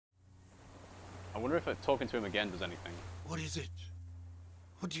I wonder if talking to him again does anything. What is it?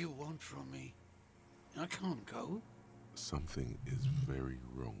 What do you want from me? I can't go. Something is very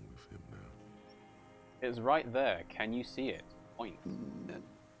wrong with him now. It's right there. Can you see it? Point.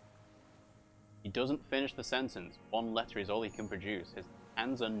 He doesn't finish the sentence. One letter is all he can produce. His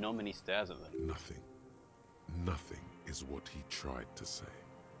hands are numb and he stares at them. Nothing. Nothing is what he tried to say.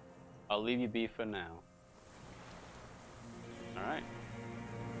 I'll leave you be for now. Alright.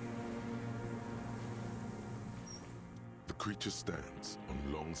 The creature stands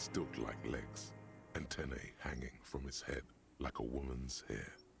on long stilt-like legs, antennae hanging from his head like a woman's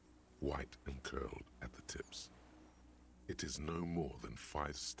hair, white and curled at the tips. It is no more than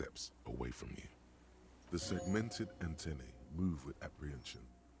 5 steps away from you. The segmented antennae move with apprehension,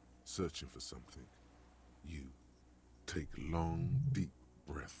 searching for something. You take long, deep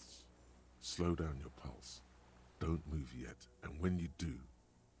breaths. Slow down your pulse. Don't move yet, and when you do,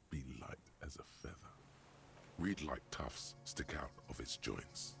 be light as a feather. Reed-like tufts stick out of its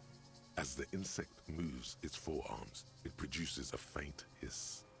joints. As the insect moves its forearms, it produces a faint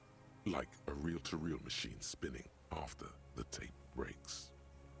hiss, like a reel-to-reel machine spinning after the tape breaks.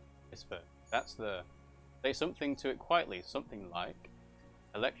 That's the... Say something to it quietly, something like...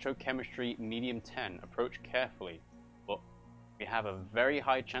 Electrochemistry medium 10, approach carefully, but we have a very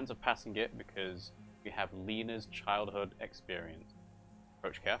high chance of passing it because we have Lena's childhood experience.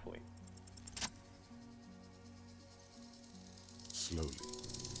 Approach carefully. Slowly,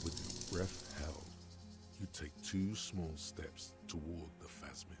 with your breath held, you take 2 small steps toward the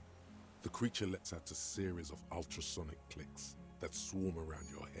Phasmid. The creature lets out a series of ultrasonic clicks that swarm around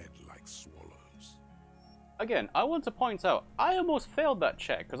your head like swallows. Again, I want to point out, I almost failed that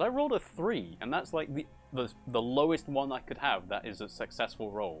check because I rolled a 3, and that's like the lowest one I could have that is a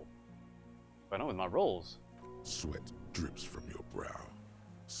successful roll. But not with my rolls. Sweat drips from your brow,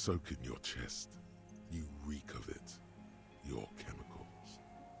 soaking your chest. You reek of it. Your chemicals.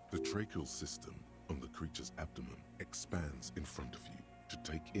 The tracheal system on the creature's abdomen expands in front of you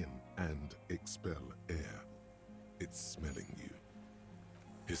to take in and expel air. It's smelling you.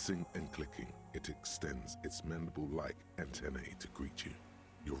 Hissing and clicking, it extends its mandible-like antennae to greet you.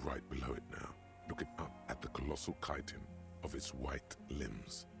 You're right below it now, looking up at the colossal chitin of its white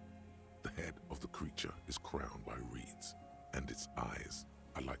limbs. The head of the creature is crowned by reeds, and its eyes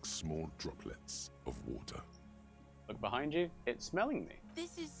are like small droplets of water. Look behind you, it's smelling me.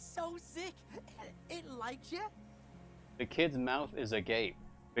 This is so sick. It likes you. The kid's mouth is agape,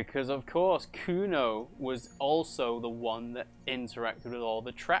 because of course Kuno was also the one that interacted with all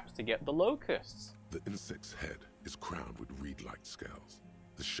the traps to get the locusts. The insect's head is crowned with reed-like scales,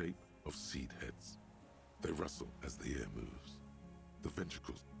 the shape of seed heads. They rustle as the air moves. The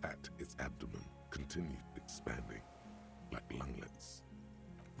ventricles at its abdomen continue expanding, like lunglets.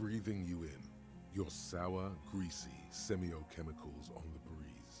 Breathing you in, your sour, greasy semiochemicals on the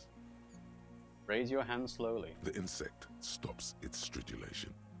breeze. Raise your hand slowly. The insect stops its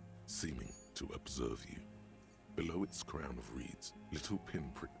stridulation, seeming to observe you. Below its crown of reeds, little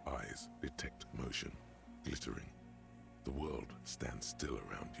pinprick eyes detect motion, glittering. The world stands still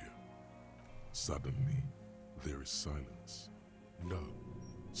around you. Suddenly, there is silence. No,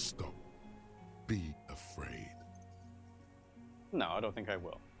 stop. Be afraid. No, I don't think I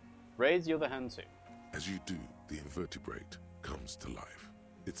will. Raise the other hand too. As you do, the invertebrate comes to life,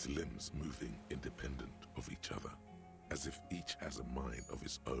 its limbs moving independent of each other, as if each has a mind of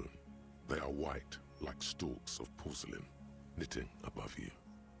its own. They are white, like stalks of porcelain, knitting above you,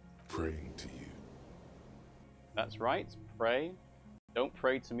 praying to you. That's right, pray. Don't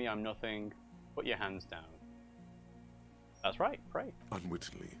pray to me, I'm nothing. Put your hands down. That's right, pray.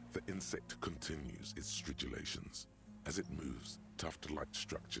 Unwittingly, the insect continues its stridulations. As it moves, tuft-like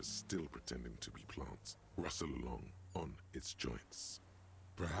structures still pretending to be plants rustle along on its joints.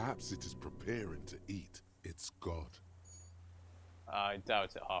 Perhaps it is preparing to eat its god. I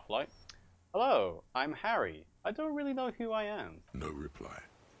doubt it, Half-Light. Hello, I'm Harry. I don't really know who I am. No reply.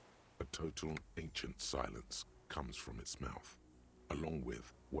 A total ancient silence comes from its mouth, along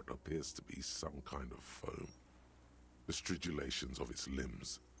with what appears to be some kind of foam. The stridulations of its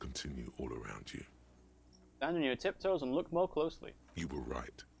limbs continue all around you. Stand on your tiptoes and look more closely. You were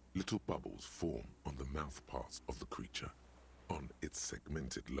right. Little bubbles form on the mouth parts of the creature, on its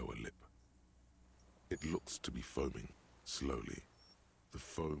segmented lower lip. It looks to be foaming, slowly. The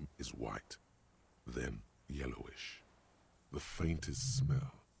foam is white, then yellowish. The faintest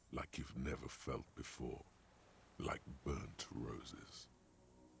smell like you've never felt before, like burnt roses.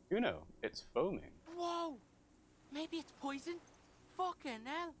 Kuno, it's foaming. Whoa! Maybe it's poison? Fucking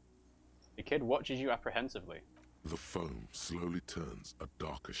hell. The kid watches you apprehensively. The foam slowly turns a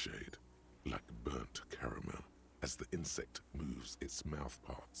darker shade, like burnt caramel, as the insect moves its mouth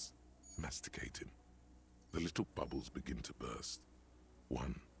parts, masticating. The little bubbles begin to burst,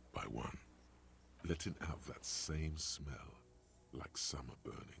 one by one, letting out that same smell, like summer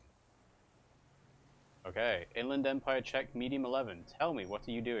burning. Okay, Inland Empire check, medium 11. Tell me, what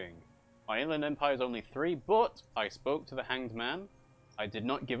are you doing? My Inland Empire is only 3, but I spoke to the Hanged Man. I did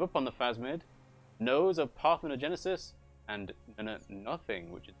not give up on the Phasmid. Knows of parthenogenesis, and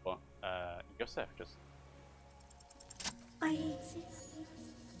nothing, which is what Yosef just... I exist.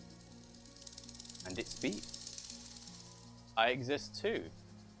 And it speaks. I exist too.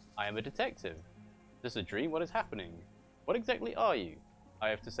 I am a detective. Is this a dream? What is happening? What exactly are you? I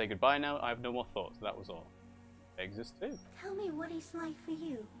have to say goodbye now. I have no more thoughts. That was all. I exist too. Tell me what it's like for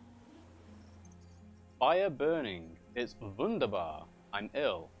you. Fire burning. It's wunderbar. I'm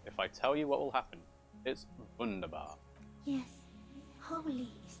ill. If I tell you what will happen, it's wunderbar. Yes, holy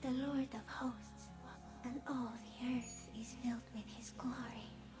is the Lord of hosts, and all the earth is filled with his glory.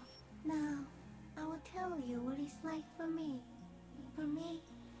 Now, I will tell you what it's like for me. For me,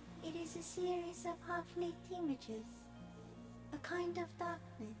 it is a series of half-lit images, a kind of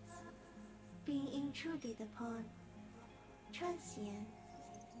darkness, being intruded upon, transient,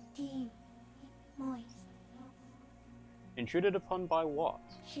 dim, moist. Intruded upon by what?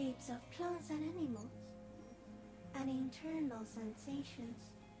 Shapes of plants and animals, and internal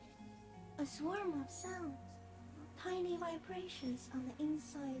sensations. A swarm of sounds, tiny vibrations on the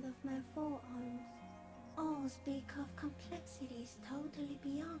inside of my forearms. All speak of complexities totally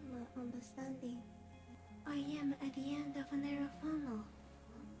beyond my understanding. I am at the end of a narrow funnel,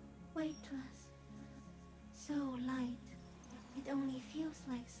 weightless, so light, it only feels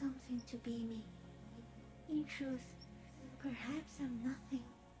like something to be me. In truth, perhaps I'm nothing.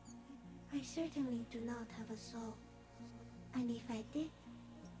 I certainly do not have a soul, and if I did,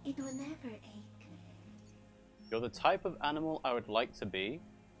 it would never ache. You're the type of animal I would like to be.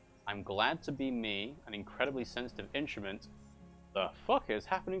 I'm glad to be me, an incredibly sensitive instrument. The fuck is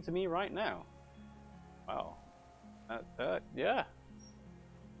happening to me right now? Wow. Yeah.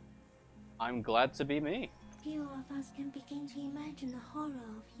 I'm glad to be me. Few of us can begin to imagine the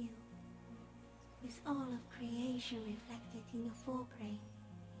horror of you, with all of creation reflected in your forebrain.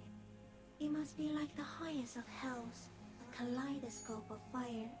 It must be like the highest of hells, a kaleidoscope of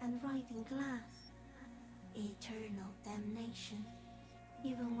fire and rotting glass. Eternal damnation.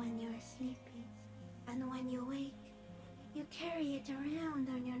 Even when you're sleeping, and when you wake, you carry it around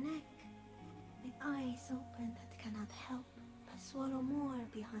on your neck, with eyes open that cannot help but swallow more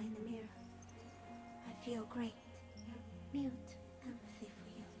behind the mirror. I feel great, mute empathy for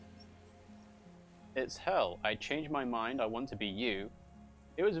you. It's hell. I changed my mind. I want to be you.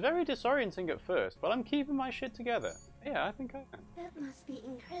 It was very disorienting at first, but I'm keeping my shit together. Yeah, I think I am. That must be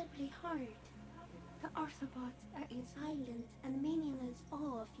incredibly hard. The Orthobots are in silent and meaningless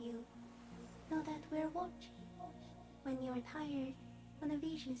awe of you. Know that we're watching. When you're tired, when the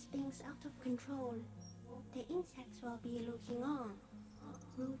vision spins out of control, the insects will be looking on,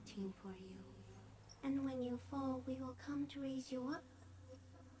 rooting for you. And when you fall, we will come to raise you up.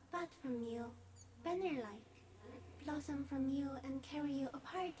 Bud from you, banner-like, blossom from you and carry you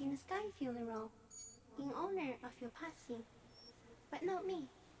apart in a sky funeral, in honor of your passing. But not me,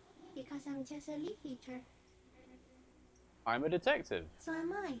 because I'm just a leaf eater. I'm a detective. So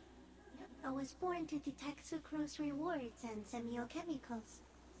am I. I was born to detect sucrose rewards and semiochemicals.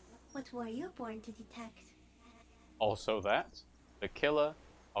 What were you born to detect? Also that. The killer.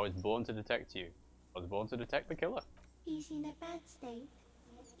 I was born to detect you. I was born to detect the killer. He's in a bad state,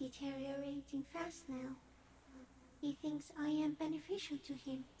 deteriorating fast now. He thinks I am beneficial to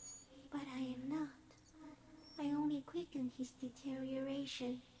him, but I am not. I only quicken his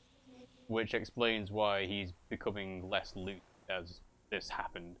deterioration. Which explains why he's becoming less loose as this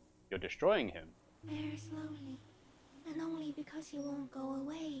happened. You're destroying him. Very slowly, and only because he won't go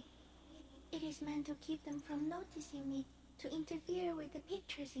away. It is meant to keep them from noticing me, to interfere with the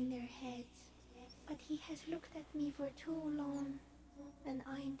pictures in their heads. But he has looked at me for too long, and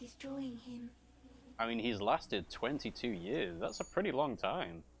I am destroying him. I mean, he's lasted 22 years. That's a pretty long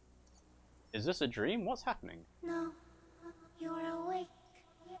time. Is this a dream? What's happening? No, you're awake.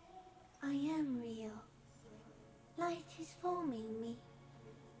 I am real. Light is forming me.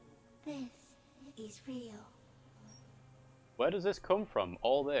 This is real. Where does this come from?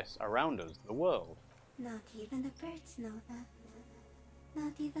 All this around us, the world. Not even the birds know that.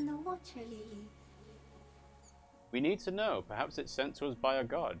 Not even the water lily. We need to know. Perhaps it's sent to us by a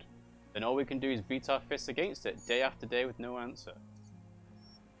god. Then all we can do is beat our fists against it day after day with no answer.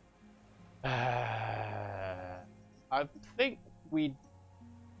 I think we...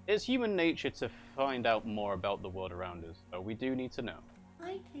 It's human nature to find out more about the world around us, so we do need to know.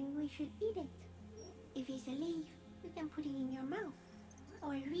 I think we should eat it. If it's a leaf, you can put it in your mouth. Or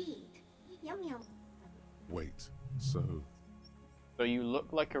read. Yum yum. Wait, so So you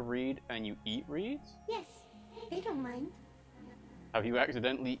look like a reed and you eat reeds? Yes, they don't mind. Have you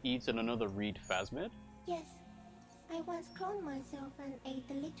accidentally eaten another reed Phasmid? Yes, I once cloned myself and ate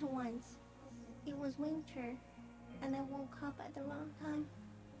the little ones. It was winter, and I woke up at the wrong time.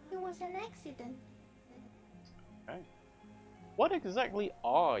 It was an accident. Okay. What exactly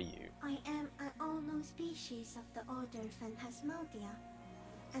are you? I am an unknown species of the order Phasmodia,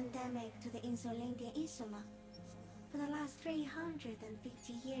 endemic to the Insulindian Insula. For the last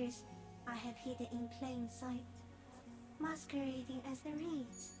 350 years, I have hidden in plain sight, masquerading as the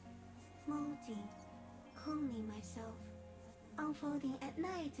reeds, molding, cloning myself, unfolding at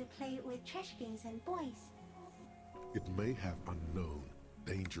night to play with trash cans and boys. it may have unknown,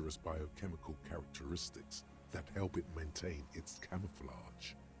 dangerous biochemical characteristics that help it maintain its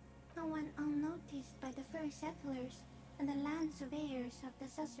camouflage. No one unnoticed by the first settlers and the land surveyors of the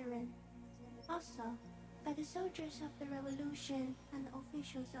suzerain. Also, by the soldiers of the revolution and the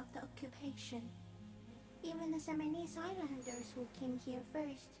officials of the occupation. Even the Seminese islanders who came here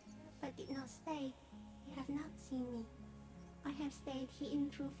first, but did not stay, have not seen me. I have stayed hidden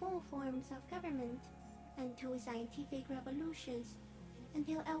through 4 forms of government and 2 scientific revolutions,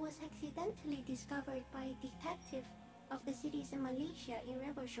 until I was accidentally discovered by a detective of the citizen militia in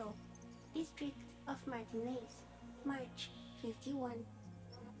Revachol, district of Martinez, March 51.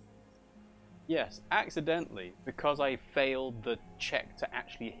 Yes, accidentally, because I failed the check to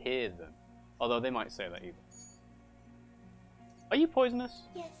actually hear them. Although they might say that either. Are you poisonous?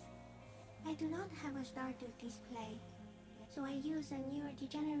 Yes, I do not have a starter display, so I use a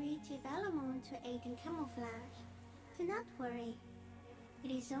neurodegenerative element to aid in camouflage. Do not worry.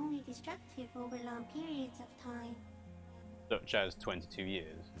 It is only destructive over long periods of time. Such as 22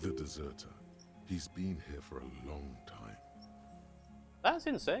 years. The deserter. He's been here for a long time. That's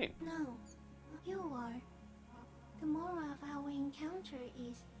insane. No, you are. The moral of our encounter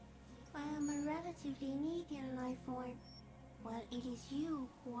is, I am a relatively medium life form, while it is you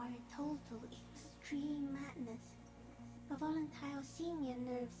who are a total extreme madness. A volatile senior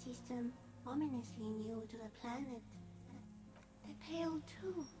nerve system ominously new to the planet. The Pale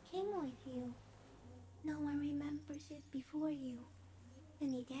too came with you. No one remembers it before you. The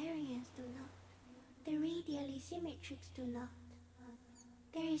Nidarians do not. The radially symmetrics do not.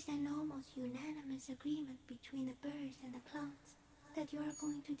 There is an almost unanimous agreement between the birds and the plants that you are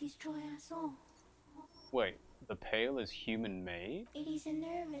going to destroy us all. Wait, the Pale is human-made? It is a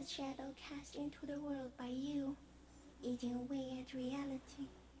nervous shadow cast into the world by you, eating away at reality.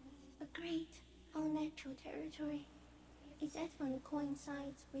 A great, unnatural territory. Its advent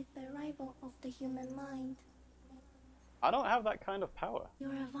coincides with the arrival of the human mind. I don't have that kind of power.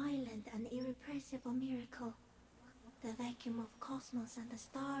 You're a violent and irrepressible miracle. The vacuum of cosmos and the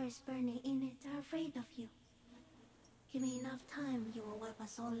stars burning in it are afraid of you. Give me enough time, you will wipe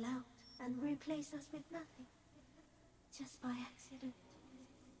us all out and replace us with nothing. Just by accident.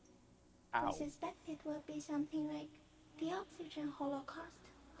 Ow. I suspect it will be something like the oxygen holocaust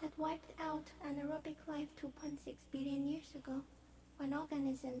that wiped out anaerobic life 2.6 billion years ago, when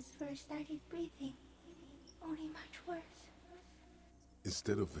organisms first started breathing. Only much worse.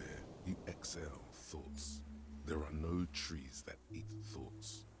 Instead of air, you exhale thoughts. There are no trees that eat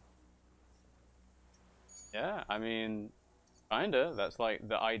thoughts. Yeah, I mean, kinda. That's like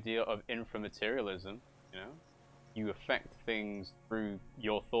the idea of inframaterialism, you know? You affect things through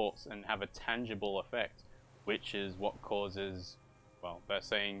your thoughts and have a tangible effect, which is what causes, well, they're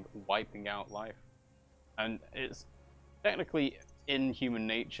saying wiping out life. And it's technically in human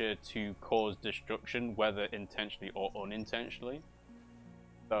nature to cause destruction, whether intentionally or unintentionally.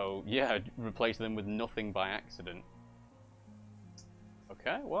 So, yeah, replace them with nothing by accident.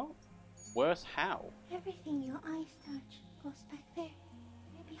 Okay, well, worse how? Everything your eyes touch goes back there,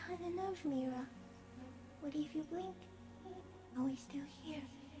 behind the nerve mirror. What if you blink? Are we still here?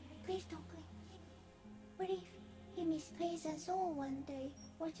 Please don't blink. What if he misplaces us all one day,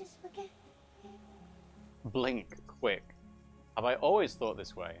 or just forget? Blink, quick. Have I always thought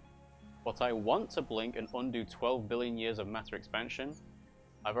this way? But I want to blink and undo 12 billion years of matter expansion.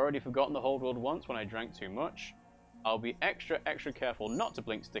 I've already forgotten the whole world once when I drank too much. I'll be extra careful not to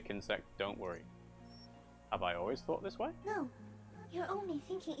blink, stick insect, don't worry. Have I always thought this way? No, you're only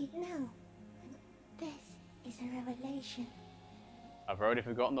thinking it now. This is a revelation. I've already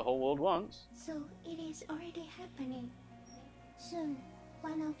forgotten the whole world once. So it is already happening. Soon,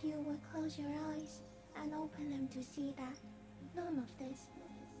 one of you will close your eyes and open them to see that none of this,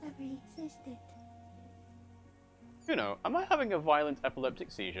 the existed. Kuno, am I having a violent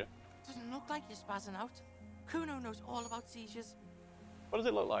epileptic seizure? Doesn't look like you're spazzing out. Kuno knows all about seizures. What does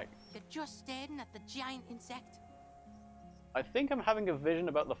it look like? You're just staring at the giant insect. I think I'm having a vision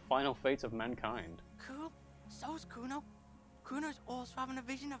about the final fate of mankind. Cool. So's Kuno. Kuno's also having a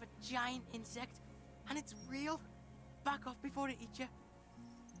vision of a giant insect. And it's real. Back off before it eats you.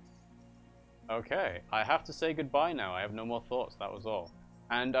 Okay, I have to say goodbye now. I have no more thoughts, that was all.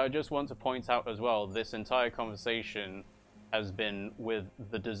 And I just want to point out as well, this entire conversation has been with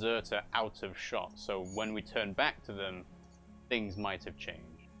the deserter out of shot. So when we turn back to them, things might have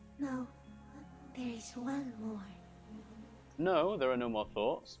changed. No, there is one more. No, there are no more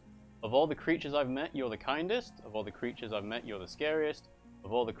thoughts. Of all the creatures I've met, you're the kindest. Of all the creatures I've met, you're the scariest.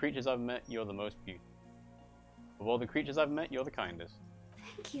 Of all the creatures I've met, you're the most beautiful. Of all the creatures I've met, you're the kindest.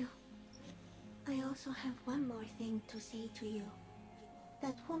 Thank you. I also have one more thing to say to you.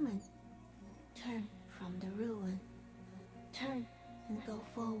 That woman, turn from the ruin. Turn and go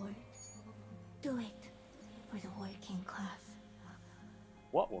forward. Do it for the working class.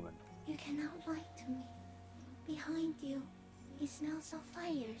 What woman? You cannot lie to me. Behind you, it smells of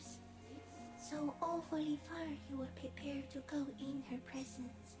fires. So awfully far you were prepared to go in her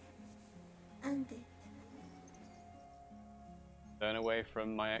presence. And it. Turn away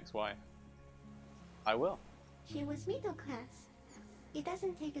from my ex-wife. I will. She was middle class. It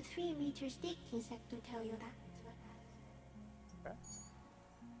doesn't take a 3-meter stick insect to tell you that. Okay.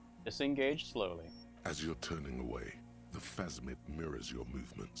 Disengage slowly. As you're turning away, the Phasmid mirrors your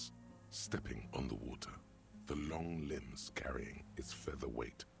movements, stepping on the water, the long limbs carrying its feather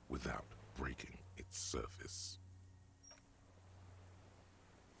weight without breaking its surface.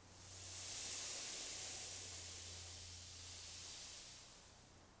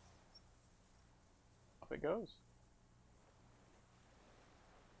 Off it goes.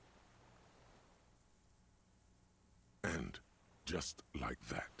 And just like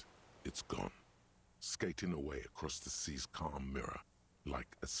that, it's gone, skating away across the sea's calm mirror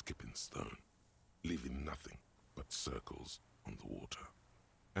like a skipping stone, leaving nothing but circles on the water.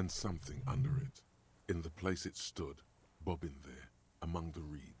 And something under it, in the place it stood, bobbing there, among the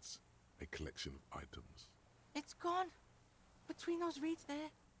reeds, a collection of items. It's gone. Between those reeds there.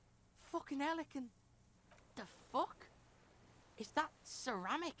 Fucking Helican. The fuck? Is that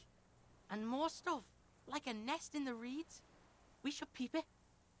ceramic? And more stuff? Like a nest in the reeds? We should peep it.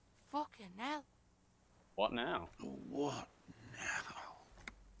 Fucking hell. What now? What now?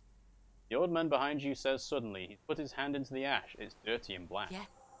 The old man behind you says suddenly. He's put his hand into the ash. It's dirty and black. Yeah,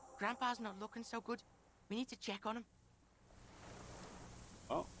 Grandpa's not looking so good. We need to check on him.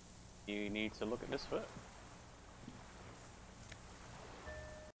 Well, you need to look at this first.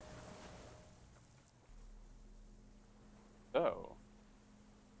 So,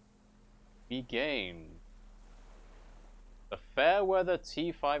 we gain the Fairweather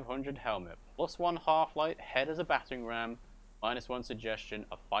T500 helmet, +1 half-light, head as a battering ram, -1 suggestion,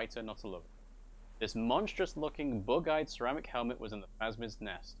 a fighter, not a lover. This monstrous-looking, bug-eyed ceramic helmet was in the Phasmid's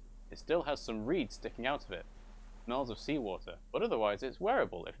nest. It still has some reeds sticking out of it. Smells of seawater, but otherwise it's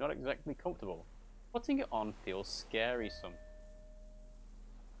wearable, if not exactly comfortable. Putting it on feels scary some.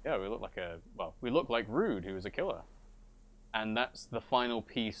 Yeah, we look like Rude, who was a killer. And that's the final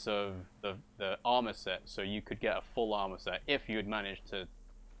piece of the armor set, so you could get a full armor set if you had managed to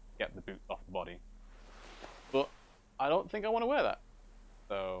get the boots off the body. But I don't think I want to wear that,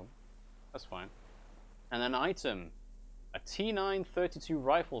 so that's fine. And then item, a T932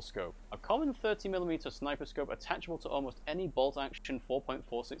 rifle scope, a common 30mm sniper scope attachable to almost any bolt-action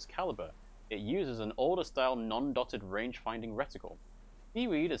 4.46 caliber. It uses an older-style non-dotted range-finding reticle.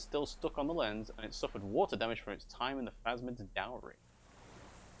 Seaweed is still stuck on the lens, and it suffered water damage from its time in the Phasmid's dowry.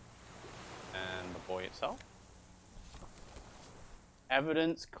 And the boy itself.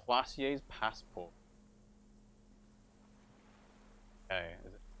 Evidence Classier's passport. Okay,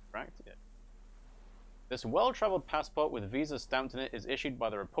 is it correct? Yeah. This well-traveled passport with visa stamped in it is issued by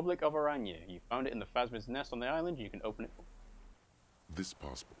the Republic of Oranje. You found it in the Phasmid's nest on the island. You can open it. This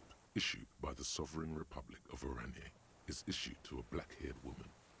passport, issued by the Sovereign Republic of Oranje, is issued to a black-haired woman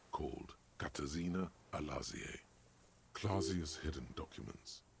called Katarzyna Alazie. Clausia's hidden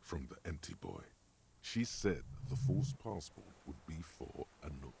documents from the empty boy. She said the false passport would be for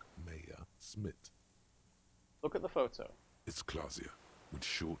Anouk Maya Smith. Look at the photo. It's Clausia, with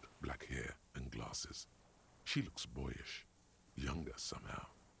short black hair and glasses. She looks boyish, younger somehow.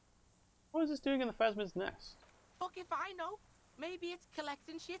 What is this doing in the Phasmid's nest? Fuck if I know. Maybe it's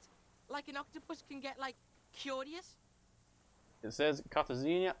collecting shit. Like an octopus can get, like, curious. It says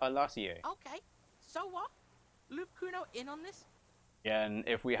Katarzyna Alazie. Okay, so what? Loop Kuno in on this? Yeah, and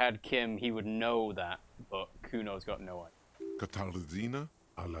if we had Kim, he would know that, but Kuno's got no idea. Katarzyna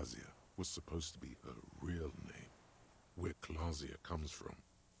Alazia was supposed to be her real name, where Klasia comes from.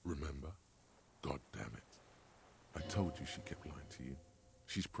 Remember? God damn it. I told you she kept lying to you.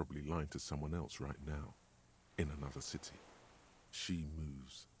 She's probably lying to someone else right now, in another city. She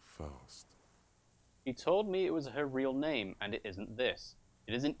moves fast. She told me it was her real name, and it isn't this.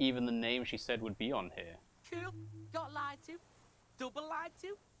 It isn't even the name she said would be on here. Cool. Got lied to. Double lied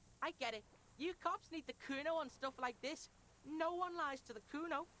to. I get it. You cops need the Kuno on stuff like this. No one lies to the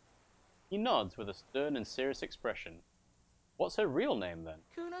Kuno. He nods with a stern and serious expression. What's her real name, then?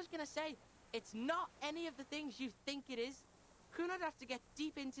 Kuno's gonna say, it's not any of the things you think it is. Kuno'd have to get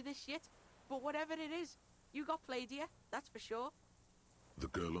deep into this shit. But whatever it is, you got played here, that's for sure. The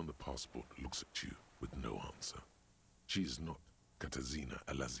girl on the passport looks at you with no answer. She is not Katarzyna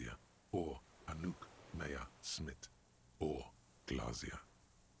Alazia, or Anouk Maya Smith, or Glasia.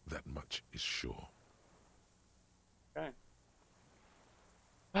 That much is sure. Okay.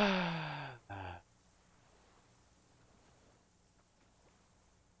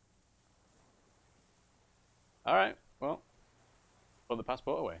 Alright, well, put the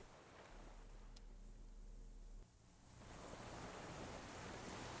passport away.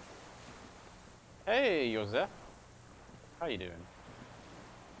 Hey, Josef. How you doing?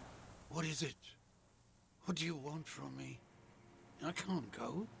 What is it? What do you want from me? I can't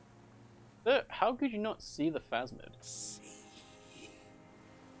go. Sir, how could you not see the Phasmid? See.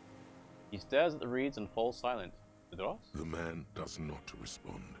 He stares at the reeds and falls silent. The Dross? The man does not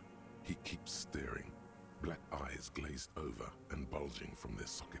respond. He keeps staring, black eyes glazed over and bulging from their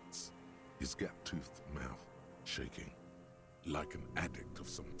sockets. His gap-toothed mouth shaking, like an addict of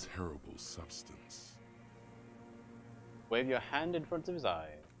some terrible substance. Wave your hand in front of his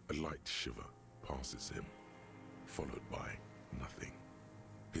eye. A light shiver passes him, followed by nothing.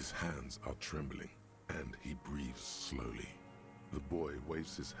 His hands are trembling, and he breathes slowly. The boy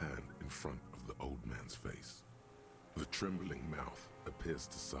waves his hand in front of the old man's face. The trembling mouth appears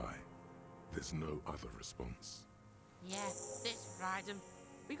to sigh. There's no other response. Yeah, this fried him.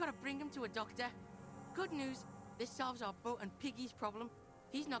 We gotta bring him to a doctor. Good news, this solves our boat and Piggy's problem.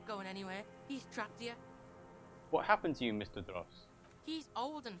 He's not going anywhere. He's trapped here. What happened to you, Mr. Dross? He's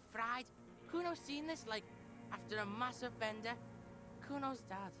old and fried. Kuno's seen this, like, after a massive bender. Kuno's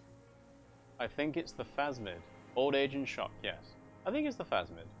dad. I think it's the Phasmid. Old age and shock, yes. I think it's the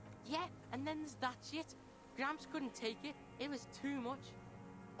Phasmid. Yeah, and then there's that shit. Gramps couldn't take it. It was too much.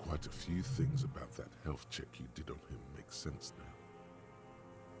 Quite a few things about that health check you did on him make sense now.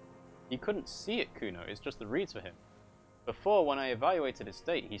 He couldn't see it, Kuno. It's just the reeds for him. Before, when I evaluated his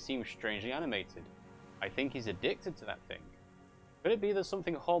state, he seemed strangely animated. I think he's addicted to that thing. Could it be there's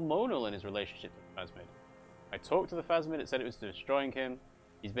something hormonal in his relationship with the Phasmid? I talked to the Phasmid, it said it was destroying him.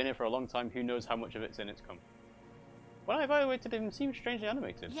 He's been here for a long time, who knows how much of it's in its company. When I evaluated him, he seemed strangely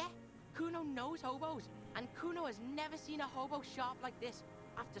animated. Yeah, Kuno knows hobos, and Kuno has never seen a hobo sharp like this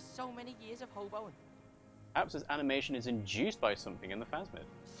after so many years of hoboing. Perhaps his animation is induced by something in the Phasmid.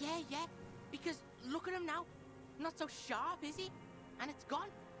 Yeah, because look at him now. Not so sharp, is he? And it's gone.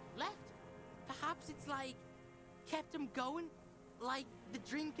 Left. Perhaps it's like, kept him going. Like the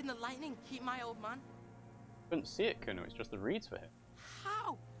drink and the lightning keep my old man. Couldn't see it, Kuno. It's just the reeds for him.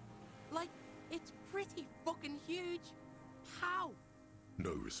 How? Like, it's pretty fucking huge. How?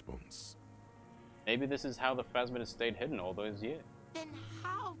 No response. Maybe this is how the Phasmid has stayed hidden all those years. Then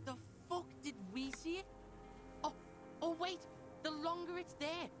how the fuck did we see it? Oh wait, the longer it's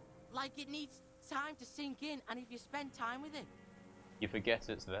there, like it needs time to sink in, and if you spend time with it. You forget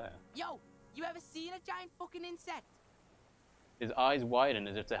it's there. Yo, you ever seen a giant fucking insect? His eyes widen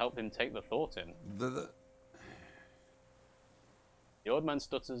as if to help him take the thought in. The old man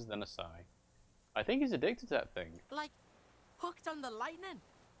stutters, then a sigh. I think he's addicted to that thing. Like, hooked on the lightning?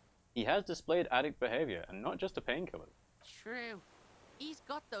 He has displayed addict behavior, and not just to painkillers. True. He's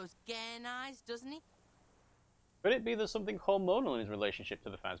got those gern eyes, doesn't he? Could it be there's something hormonal in his relationship to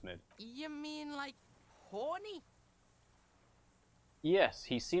the Phasmid? You mean like horny? Yes,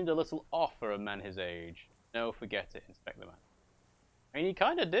 he seemed a little off for a man his age. No, forget it, Inspector Man. I mean, he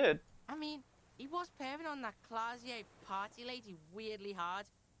kinda did. I mean, he was pairing on that Clausier party lady weirdly hard.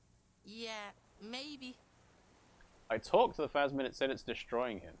 Yeah, maybe. I talked to the Phasmid, it said it's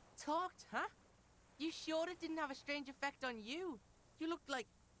destroying him. Talked, huh? You sure it didn't have a strange effect on you? You looked like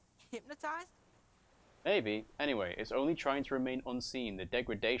hypnotized? Maybe. Anyway, it's only trying to remain unseen. The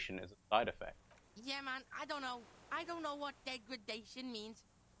degradation is a side effect. Yeah, man, I don't know. I don't know what degradation means.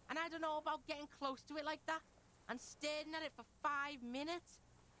 And I don't know about getting close to it like that and staring at it for 5 minutes.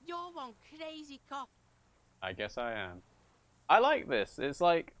 You're one crazy cop. I guess I am. I like this. It's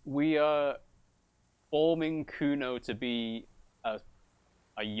like we are forming Kuno to be a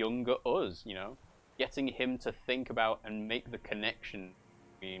younger us, you know? Getting him to think about and make the connection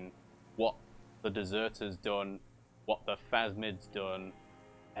between what the Deserter's done, what the Phasmid's done,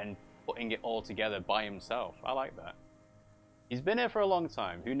 and putting it all together by himself. I like that. He's been here for a long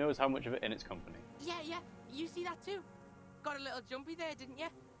time. Who knows how much of it in its company? Yeah, you see that too? Got a little jumpy there, didn't you?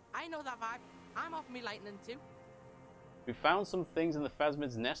 I know that vibe. I'm off me lightning too. We found some things in the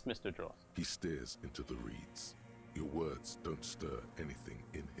Phasmid's nest, Mr. Dross. He stares into the reeds. Your words don't stir anything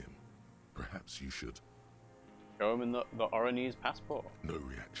in him. Perhaps you should. Show him in the Oranese passport. No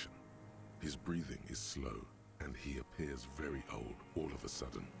reaction. His breathing is slow, and he appears very old all of a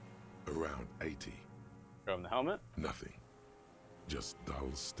sudden. Around 80. Show him the helmet. Nothing. Just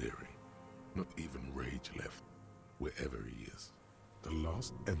dull staring. Not even rage left, wherever he is. The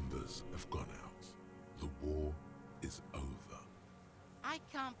last embers have gone out. The war is over. I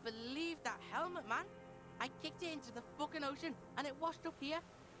can't believe that helmet, man. I kicked it into the fucking ocean and it washed up here.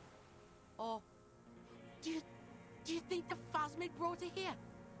 Or do you think the Phasmid brought it here?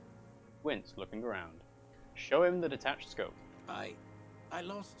 Wince, looking around. Show him the detached scope. I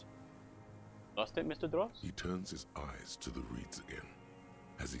lost. Lost it, Mr. Dross? He turns his eyes to the reeds again,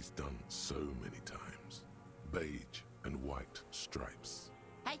 as he's done so many times. Beige and white stripes.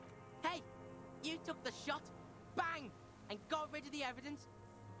 Hey! You took the shot, bang, and got rid of the evidence.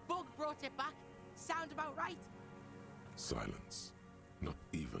 Bug brought it back. Sound about right? Silence. Not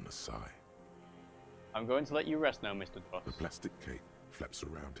even a sigh. I'm going to let you rest now, Mr. Dross. The plastic cape flaps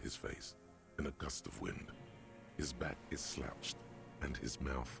around his face in a gust of wind. His back is slouched and his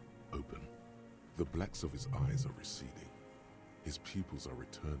mouth open. The blacks of his eyes are receding. His pupils are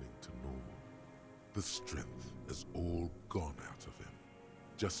returning to normal. The strength has all gone out of him.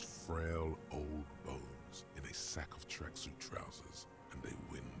 Just frail old bones in a sack of tracksuit trousers and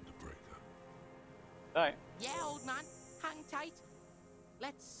a windbreaker. Right. Yeah, old man, hang tight.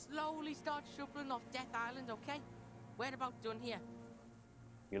 Let's slowly start shuffling off Death Island, okay? We're about done here.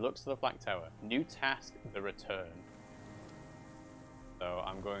 He looks to the Black Tower. New task, the return. So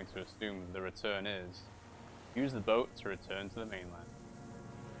I'm going to assume the return is use the boat to return to the mainland.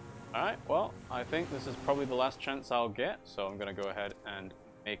 Alright, well, I think this is probably the last chance I'll get, so I'm going to go ahead and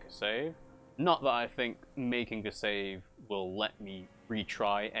make a save. Not that I think making a save will let me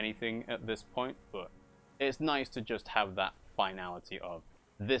retry anything at this point, but it's nice to just have that finality of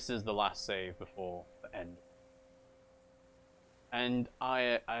this is the last save before the end. And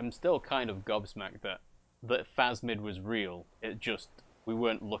I'm still kind of gobsmacked that Phasmid was real. It just, we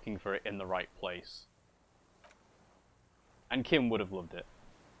weren't looking for it in the right place. And Kim would have loved it.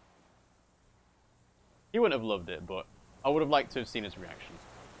 He wouldn't have loved it, but I would have liked to have seen his reaction.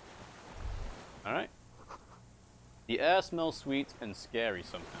 Alright. The air smells sweet and scary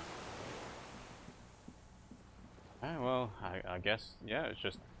somehow. Ah, well, I guess, yeah, it's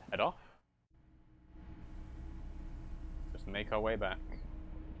just head off. Just make our way back.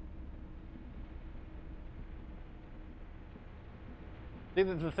 See,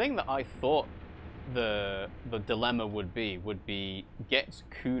 the thing that I thought the dilemma would be get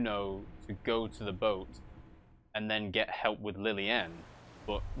Kuno to go to the boat and then get help with Lillian,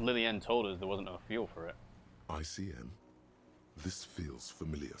 but Lillian told us there wasn't enough fuel for it. ICM? This feels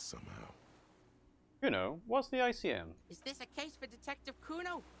familiar somehow. Kuno, what's the ICM? Is this a case for Detective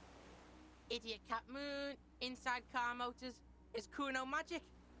Kuno? Idiot Cat Moon, inside car motors. Is Kuno magic?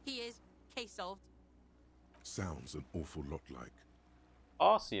 He is. Case solved. Sounds an awful lot like.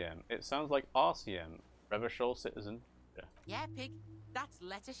 RCM. It sounds like RCM. Revachol citizen. Yeah, pig. That's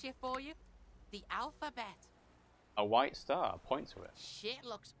letter shift for you. The alphabet. A white star. Point to it. Shit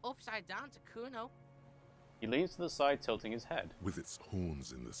looks upside down to Kuno. He leans to the side, tilting his head. With its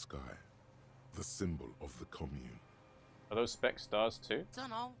horns in the sky. The symbol of the commune. Are those speck stars too?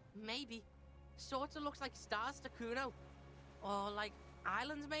 Dunno, maybe. Sorta looks like stars to Kuno. Or like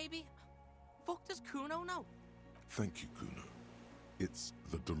islands, maybe? Fuck does Kuno know? Thank you, Kuno. It's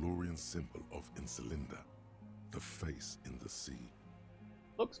the DeLorean symbol of Insulinda. The face in the sea.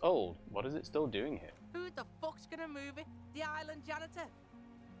 Looks old. What is it still doing here? Who the fuck's gonna move it? The island janitor?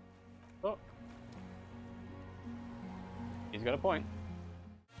 Oh. He's got a point.